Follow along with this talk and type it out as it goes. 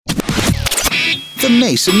The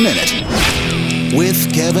Mason Minute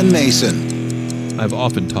with Kevin Mason. I've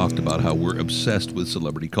often talked about how we're obsessed with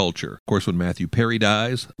celebrity culture. Of course, when Matthew Perry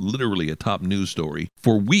dies, literally a top news story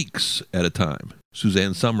for weeks at a time.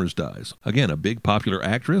 Suzanne Somers dies. Again, a big popular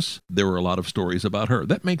actress. There were a lot of stories about her.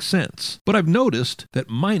 That makes sense. But I've noticed that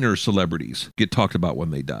minor celebrities get talked about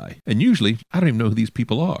when they die. And usually, I don't even know who these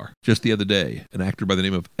people are. Just the other day, an actor by the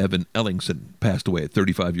name of Evan Ellingson passed away at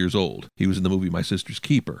 35 years old. He was in the movie My Sister's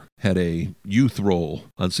Keeper, had a youth role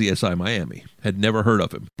on CSI Miami. Had never heard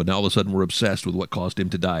of him, but now all of a sudden we're obsessed with what caused him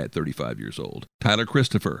to die at 35 years old. Tyler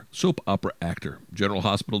Christopher, soap opera actor, General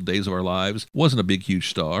Hospital, Days of Our Lives, wasn't a big, huge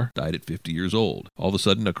star, died at 50 years old. All of a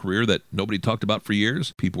sudden, a career that nobody talked about for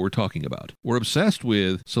years, people were talking about. We're obsessed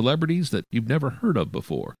with celebrities that you've never heard of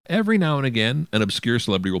before. Every now and again, an obscure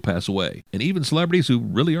celebrity will pass away. And even celebrities who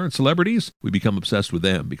really aren't celebrities, we become obsessed with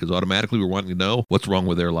them because automatically we're wanting to know what's wrong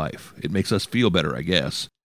with their life. It makes us feel better, I guess.